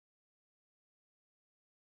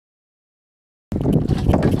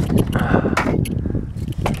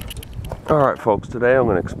Alright folks, today I'm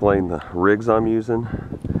going to explain the rigs I'm using.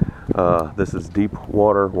 This is deep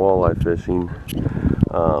water walleye fishing.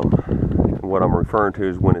 What I'm referring to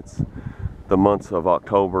is when it's the months of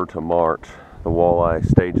October to March, the walleye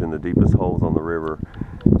stage in the deepest holes on the river,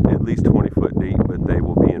 at least 20 foot deep, but they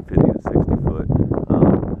will be in 50 to 60 foot.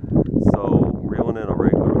 So reeling in a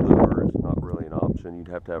regular lure is not really an option. You'd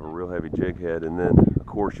have to have a real heavy jig head, and then of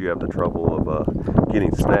course you have the trouble of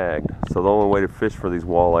getting snagged. So the only way to fish for these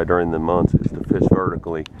walleye during the months is to fish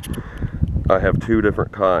vertically. I have two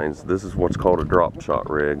different kinds. This is what's called a drop shot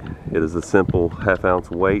rig. It is a simple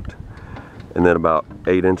half-ounce weight, and then about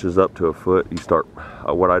 8 inches up to a foot you start.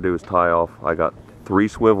 What I do is tie off. I got 3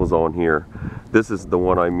 swivels on here. This is the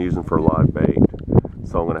one I'm using for live bait.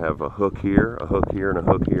 So I'm going to have a hook here, a hook here, and a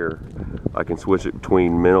hook here. I can switch it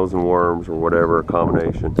between minnows and worms or whatever, a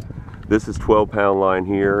combination. This is 12-pound line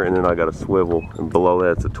here, and then I got a swivel, and below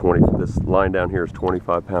that's a 20. This line down here is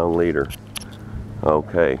 25-pound leader.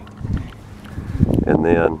 Okay, and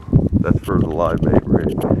then that's for the live bait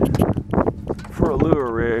rig. For a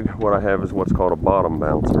lure rig, what I have is what's called a bottom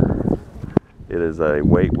bouncer. It is a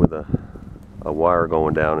weight with a wire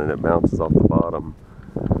going down, and it bounces off the bottom.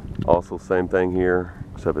 Also, same thing here,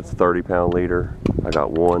 except it's 30-pound leader. I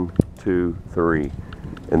got 1, 2, 3.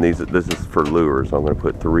 And this is for lures. I'm going to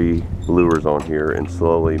put 3 lures on here and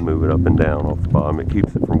slowly move it up and down off the bottom. It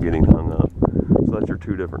keeps it from getting hung up. So that's your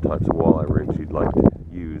 2 different types of walleye rigs you'd like to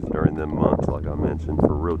use during them months, like I mentioned,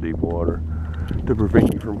 for real deep water, to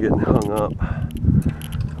prevent you from getting hung up.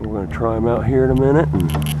 We're going to try them out here in a minute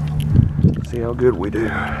and see how good we do.